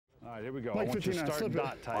All right, here we go. Like I want you to start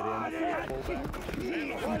dot tight end.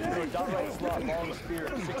 Dot right slot, ball in the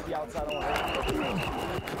spirit, 60 outside on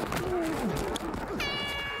right.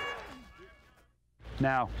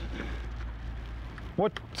 Now,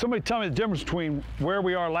 somebody tell me the difference between where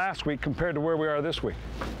we are last week compared to where we are this week.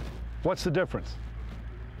 What's the difference?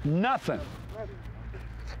 Nothing.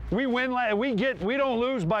 We win, we don't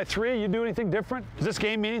lose by 3. You do anything different? Does this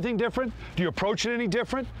game mean anything different? Do you approach it any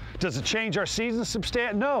different? Does it change our season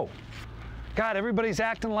substantially? No. God, everybody's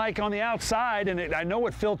acting like on the outside, and I know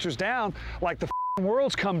it filters down, like the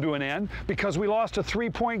world's come to an end because we lost a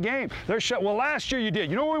 3-point game. Well, last year you did.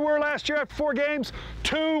 You know where we were last year after 4 games?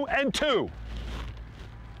 2-2.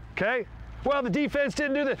 Okay? Well, the defense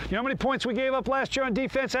didn't do that. You know how many points we gave up last year on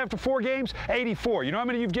defense after 4 games? 84. You know how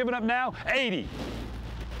many you've given up now? 80.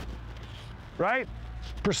 Right?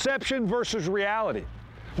 Perception versus reality.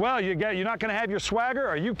 Well, you're not going to have your swagger?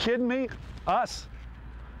 Are you kidding me? Us?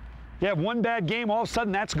 You have one bad game, all of a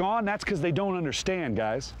sudden that's gone? That's because they don't understand,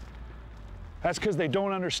 guys. That's because they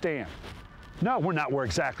don't understand. No, we're not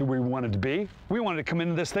exactly where we wanted to be. We wanted to come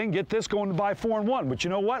into this thing, get this going to buy 4-1. But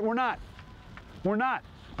you know what? We're not. We're not.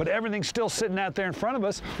 But everything's still sitting out there in front of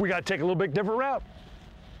us. We got to take a little bit different route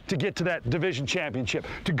to get to that division championship,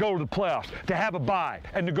 to go to the playoffs, to have a bye,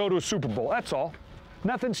 and to go to a Super Bowl. That's all.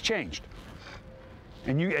 Nothing's changed.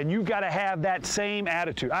 And you've got to have that same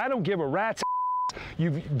attitude. I don't give a rat's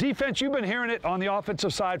defense, you've been hearing it on the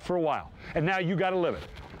offensive side for a while, and now you got to live it.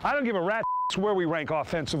 I don't give a rat's where we rank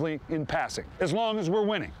offensively in passing, as long as we're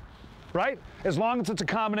winning, right? As long as it's a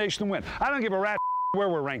combination win. I don't give a rat's where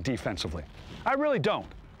we're ranked defensively. I really don't.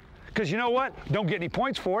 Because you know what? Don't get any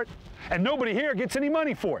points for it, and nobody here gets any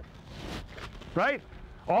money for it, right?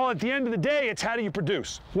 All at the end of the day, it's how do you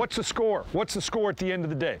produce? What's the score? What's the score at the end of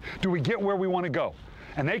the day? Do we get where we want to go?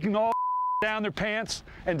 And they can all down their pants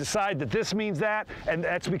and decide that this means that, and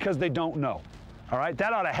that's because they don't know. All right?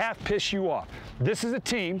 That ought to half piss you off. This is a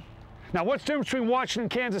team. Now, what's the difference between Washington and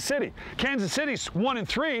Kansas City? Kansas City's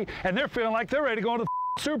 1-3, and they're feeling like they're ready to go to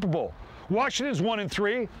the Super Bowl. Washington's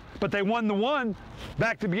 1-3, but they won the one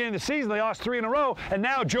back to the beginning of the season. They lost 3 in a row, and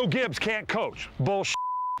now Joe Gibbs can't coach. Bullshit.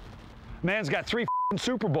 Man's got 3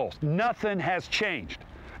 Super Bowls. Nothing has changed.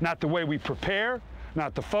 Not the way we prepare,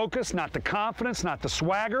 not the focus, not the confidence, not the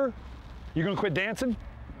swagger. You gonna quit dancing?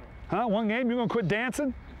 Huh? One game, you gonna quit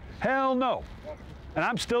dancing? Hell no. And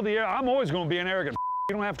I'm always gonna be an arrogant.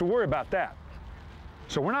 You don't have to worry about that.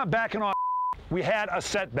 So we're not backing off. We had a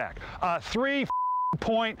setback, a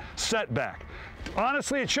 3-point setback.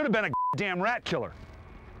 Honestly, it should have been a damn rat killer,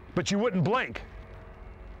 but you wouldn't blink.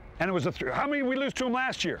 And it was a 3. How many did we lose to them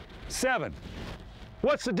last year? 7.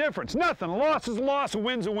 What's the difference? Nothing. A loss is a loss, a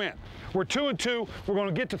win's a win. We're 2-2. We're going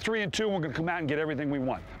to get to 3-2, and we're going to come out and get everything we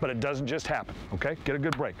want. But it doesn't just happen, okay? Get a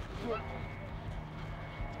good break.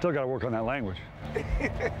 Still got to work on that language.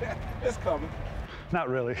 It's coming. Not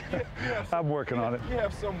really. I'm working on it. You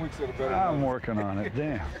have some weeks that are better. I'm working on it.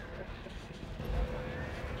 Damn.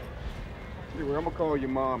 Anyway, I'm going to call your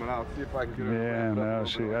mom, and I'll see if I can get her. Yeah,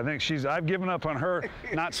 no, I think I've given up on her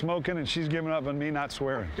not smoking, and she's given up on me not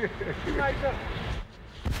swearing.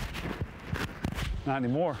 Not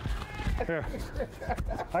anymore. Here,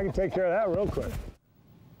 I can take care of that real quick.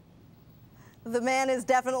 The man is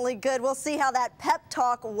definitely good. We'll see how that pep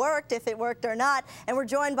talk worked, if it worked or not. And we're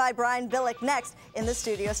joined by Brian Billick next in the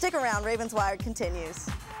studio. Stick around. Ravens Wired continues.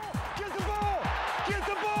 Get the ball! Get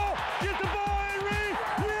the ball! Get the ball, Henry!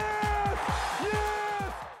 Yes!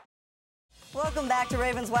 Yes! Welcome back to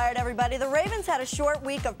Ravens Wired, everybody. The Ravens had a short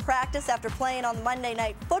week of practice after playing on Monday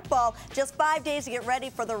Night Football. Just 5 days to get ready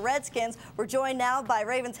for the Redskins. We're joined now by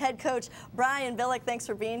Ravens head coach Brian Billick. Thanks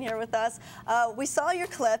for being here with us. We saw your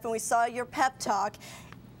clip and we saw your pep talk.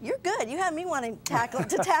 You're good. You had me wanting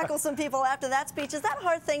to tackle some people after that speech. Is that a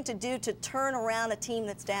hard thing to do, to turn around a team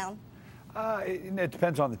that's down? It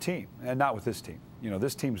depends on the team, and not with this team. You know,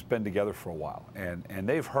 this team's been together for a while, and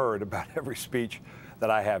they've heard about every speech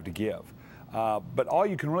that I have to give. But all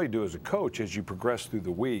you can really do as a coach as you progress through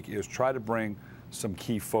the week is try to bring some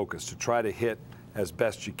key focus, to try to hit as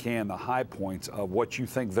best you can the high points of what you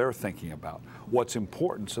think they're thinking about, what's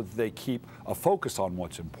important, so that they keep a focus on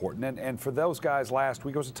what's important. And for those guys last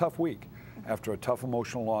week, it was a tough week after a tough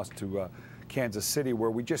emotional loss to Kansas City,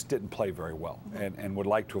 where we just didn't play very well and would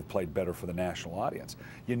like to have played better for the national audience.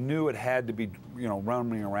 You knew it had to be, you know,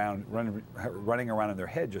 running around in their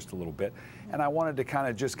head just a little bit. And I wanted to kind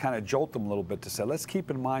of jolt them a little bit to say, let's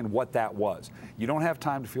keep in mind what that was. You don't have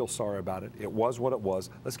time to feel sorry about it. It was what it was.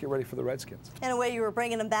 Let's get ready for the Redskins. In a way, you were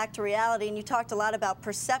bringing them back to reality, and you talked a lot about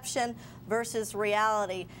perception versus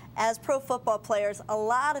reality. As pro football players, a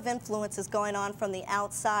lot of influence is going on from the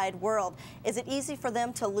outside world. Is it easy for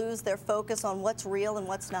them to lose their focus on what's real and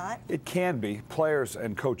what's not? It can be. Players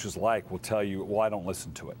and coaches alike will tell you, well, I don't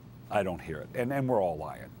listen to it. I don't hear it. And we're all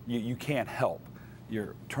lying. You can't help.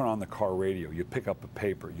 You turn on the car radio, you pick up a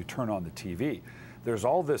paper, you turn on the TV. There's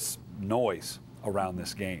all this noise around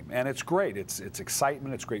this game, and it's great. It's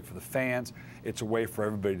excitement. It's great for the fans. It's a way for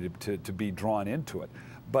everybody to be drawn into it.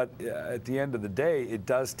 But at the end of the day, it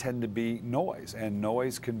does tend to be noise, and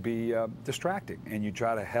noise can be distracting. And you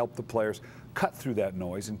try to help the players cut through that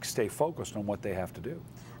noise and stay focused on what they have to do.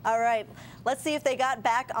 All right, let's see if they got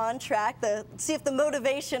back on track, see if the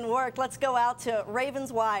motivation worked. Let's go out to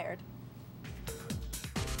Ravens Wired.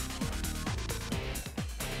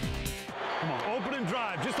 Come on, open and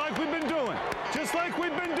drive, just like we've been doing. Just like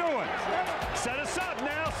we've been doing. Set us up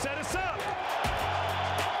now, set us up.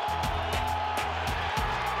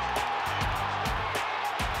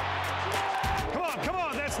 Come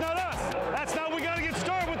on, that's not us. That's not, we got to get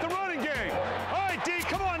started with the running game. All right, D,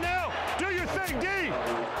 come on now. Do your thing, D.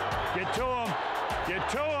 Get to him. Get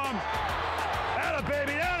to him. Atta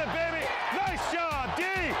baby, atta baby. Nice job, D.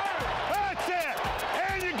 That's it.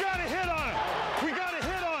 And you got to hit on it. We got to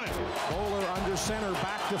hit on it. Bowler under center,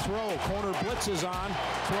 back to throw. Corner blitz is on.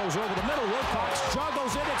 Throws over the middle. Wilcox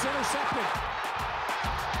juggles it. It's intercepted.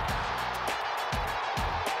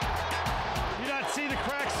 You not see the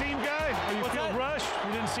crack seam guy? Or you feel rushed?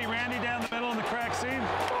 You didn't see Randy down the middle in the crack seam?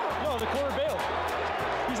 No, the corner bailed.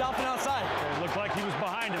 He's off and outside. It looked like he was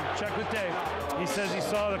behind him. Check with Dave. He says he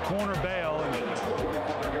saw the corner bail and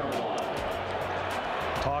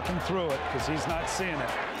talking through it because he's not seeing it.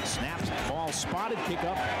 Snaps, ball spotted, kick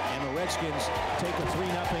up, and the Redskins take a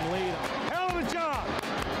 3-0 lead. Hell of a job.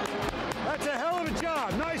 That's a hell of a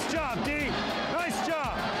job. Nice job, D. Nice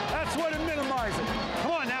job. That's what it minimizes.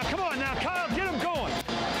 Come on now, Kyle, get him going.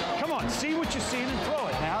 Come on, see what you're seeing and throw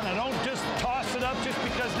it now. Now don't just toss it up just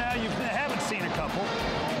because now you haven't seen a couple.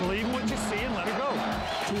 Believe in what you see and let her go.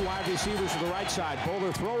 Two wide receivers to the right side.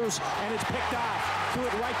 Bowler throws, and it's picked off. Threw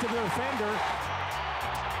it right to the defender.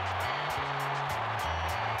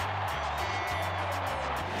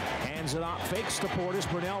 Hands it off, fakes to Portis.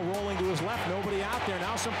 Brunell rolling to his left. Nobody out there.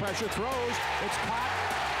 Now some pressure. Throws. It's caught.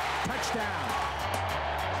 Touchdown.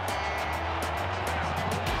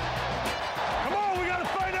 Come on, we got to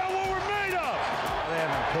find out what we're made of. They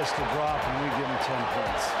haven't pissed a drop, and we give them 10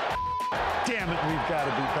 points. Damn it, we've got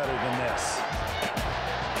to be better than this.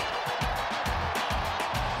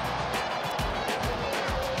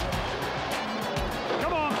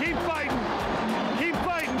 Come on, keep fighting. Keep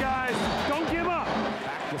fighting, guys. Don't give up.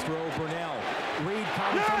 Back to throw, Brunell. Reed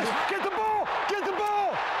comes. Yes! Get the ball! Get the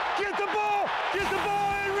ball! Get the ball! Get the ball,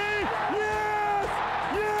 Henry! Yes!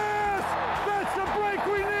 Yes! That's the break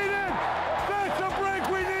we needed! That's the break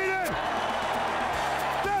we needed!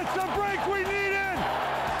 That's the break we needed!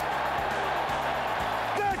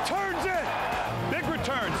 That turns it! Big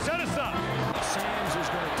return. Set us up. Sands is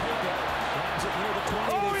going to take it. Lands it near the 20.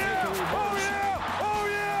 Oh, They yeah! take a reverse. Oh, yeah! Oh,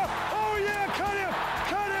 yeah! Oh, yeah! Cut him!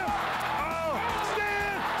 Cut him! Oh,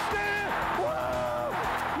 stand! Stand! Whoa!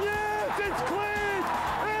 Yes! It's clean!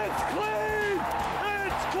 It's clean!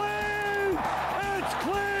 It's clean! It's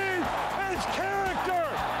clean! It's character!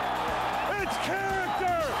 It's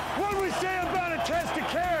character! What do we say about a test of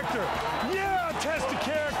character? Yeah, a test of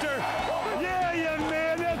character! Yeah, young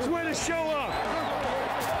man, that's way to show up!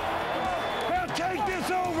 Now take this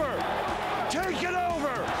over! Take it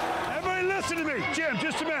over! Everybody listen to me! Jim,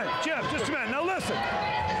 just a minute. Jim, just a minute. Now listen.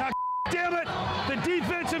 Now, damn it, the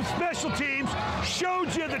defensive special teams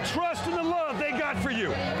showed you the trust and the love they got for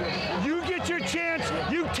you. You get your chance,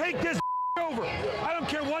 you take this over. I don't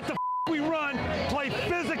care what the we run, play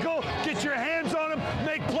physical, get your hands on them,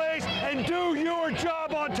 make plays, and do your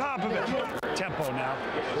job on top of it. Tempo now.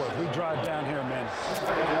 Boy, if we drive down here, man,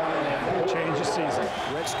 change the season.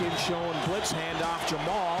 Redskins showing blitz, handoff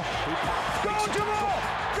Jamal. He popped. Go, Jamal!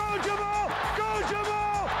 Go, Jamal! Go,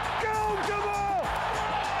 Jamal! Go, Jamal!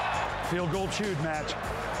 Field goal chewed match.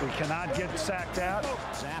 We cannot get sacked out.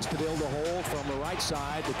 Zastadil to hold from the right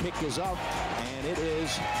side. The kick is up, and it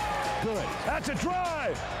is good. That's a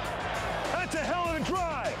drive! That's a hell of a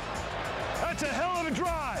drive! That's a hell of a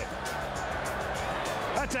drive!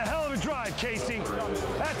 That's a hell of a drive, Casey.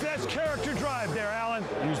 That's character drive there, Alan.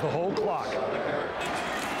 Use the whole clock.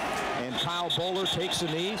 And Kyle Bowler takes a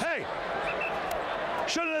knee. Hey!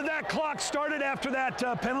 Shouldn't have that clock started after that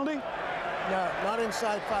penalty? No, not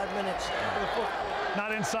inside 5 minutes.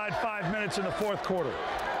 Not inside 5 minutes in the fourth quarter.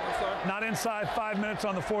 Not inside 5 minutes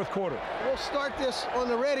on the fourth quarter. We'll start this on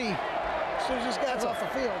the ready as soon as this guy's off the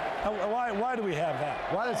field. Why do we have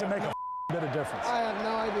that? Why does it make a bit of difference. I have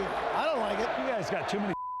no idea. I don't like it. You guys got too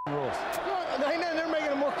many rules. They're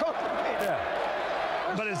making it more complicated. Yeah.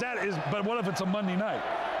 But what if it's a Monday night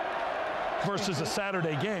versus a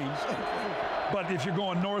Saturday game? But if you're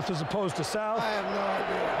going north as opposed to south? I have no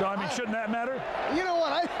idea. I mean, shouldn't that matter? You know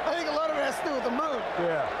what? I think a lot of it has to do with the mood.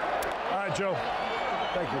 Yeah. All right, Joe.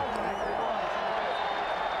 Thank you.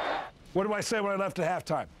 What do I say when I left at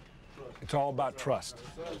halftime? It's all about trust.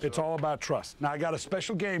 It's all about trust. Now, I got a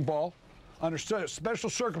special game ball under special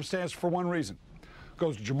circumstance for one reason.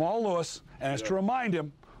 Goes to Jamal Lewis, and it's to remind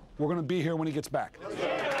him we're going to be here when he gets back. Okay?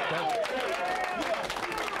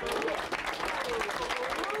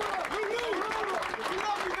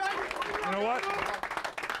 You know what?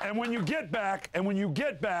 And when you get back,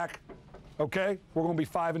 okay, we're going to be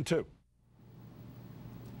 5-2.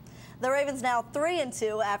 The Ravens now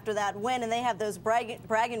 3-2 after that win, and they have those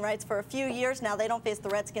bragging rights for a few years now. They don't face the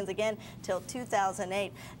Redskins again till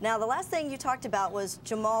 2008. Now, the last thing you talked about was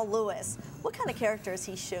Jamal Lewis. What kind of character has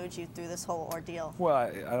he showed you through this whole ordeal? Well,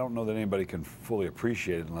 I don't know that anybody can fully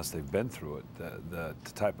appreciate it unless they've been through it. The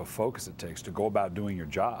type of focus it takes to go about doing your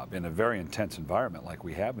job in a very intense environment like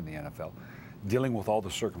we have in the NFL, dealing with all the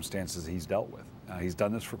circumstances he's dealt with. He's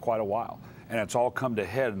done this for quite a while, and it's all come to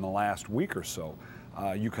head in the last week or so.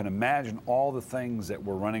 You can imagine all the things that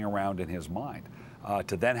were running around in his mind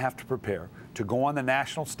to then have to prepare to go on the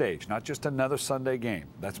national stage, not just another Sunday game,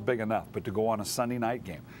 that's big enough, but to go on a Sunday night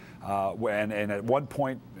game. And at one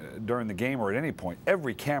point during the game or at any point,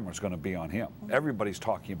 every camera is going to be on him. Everybody's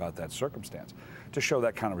talking about that circumstance. To show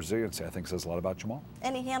that kind of resiliency, I think, says a lot about Jamal.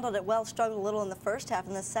 And he handled it well, struggled a little in the first half,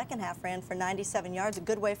 and the second half ran for 97 yards. A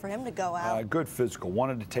good way for him to go out. Good physical.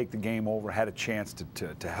 Wanted to take the game over, had a chance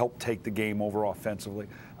to help take the game over offensively.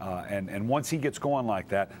 And once he gets going like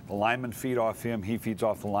that, the linemen feed off him, he feeds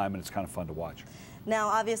off the linemen. It's kind of fun to watch. Now,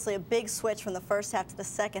 obviously, a big switch from the first half to the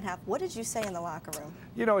second half. What did you say in the locker room?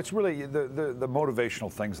 You know, it's really the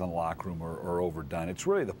motivational things in the locker room are overdone. It's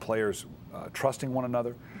really the players trusting one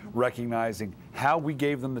another, recognizing how we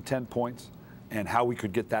gave them the 10 points and how we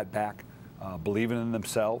could get that back, believing in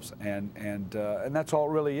themselves, and that's all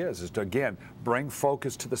it really is to, again, bring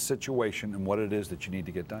focus to the situation and what it is that you need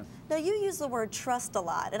to get done. Now, you use the word trust a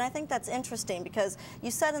lot, and I think that's interesting because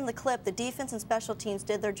you said in the clip the defense and special teams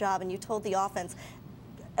did their job, and you told the offense,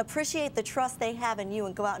 appreciate the trust they have in you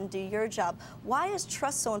and go out and do your job. Why is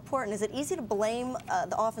trust so important? Is it easy to blame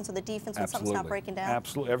the offense or the defense when something's not breaking down?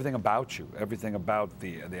 Absolutely. Everything about you, everything about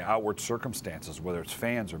the outward circumstances, whether it's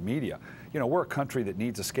fans or media. You know, we're a country that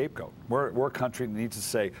needs a scapegoat. We're a country that needs to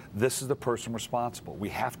say, this is the person responsible. We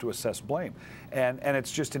have to assess blame. And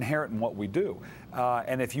it's just inherent in what we do.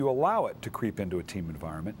 And if you allow it to creep into a team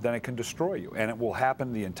environment, then it can destroy you. And it will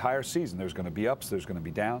happen the entire season. There's going to be ups, there's going to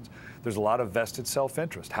be downs. There's a lot of vested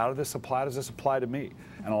self-interest. How does this apply? Does this apply to me?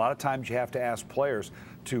 And a lot of times you have to ask players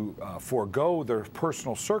to forego their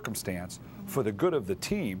personal circumstance for the good of the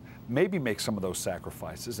team, maybe make some of those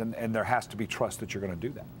sacrifices, and there has to be trust that you're going to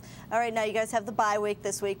do that. All right, now you guys have the bye week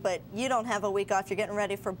this week, but you don't have a week off. You're getting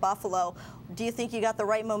ready for Buffalo. Do you think you got the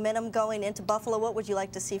right momentum going into Buffalo? What would you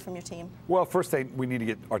like to see from your team? Well, first we need to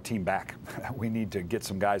get our team back. We need to get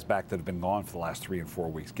some guys back that have been gone for the last 3 and 4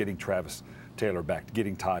 weeks, getting Travis Taylor back,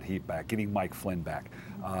 getting Todd Heap back, getting Mike Flynn back,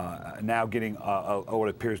 now getting what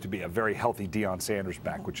appears to be a very healthy Deion Sanders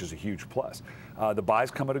back, which is a huge plus. The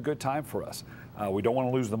byes come at a good time for us. We don't want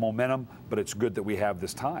to lose the momentum, but it's good that we have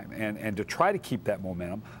this time. And to try to keep that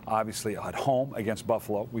momentum, obviously at home against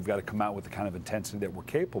Buffalo, we've got to come out with the kind of intensity that we're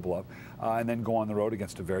capable of, and then go on the road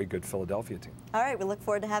against a very good Philadelphia team. All right, we look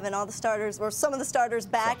forward to having all the starters, or some of the starters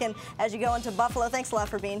back, and as you go into Buffalo, thanks a lot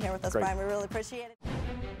for being here with us, Brian. We really appreciate it.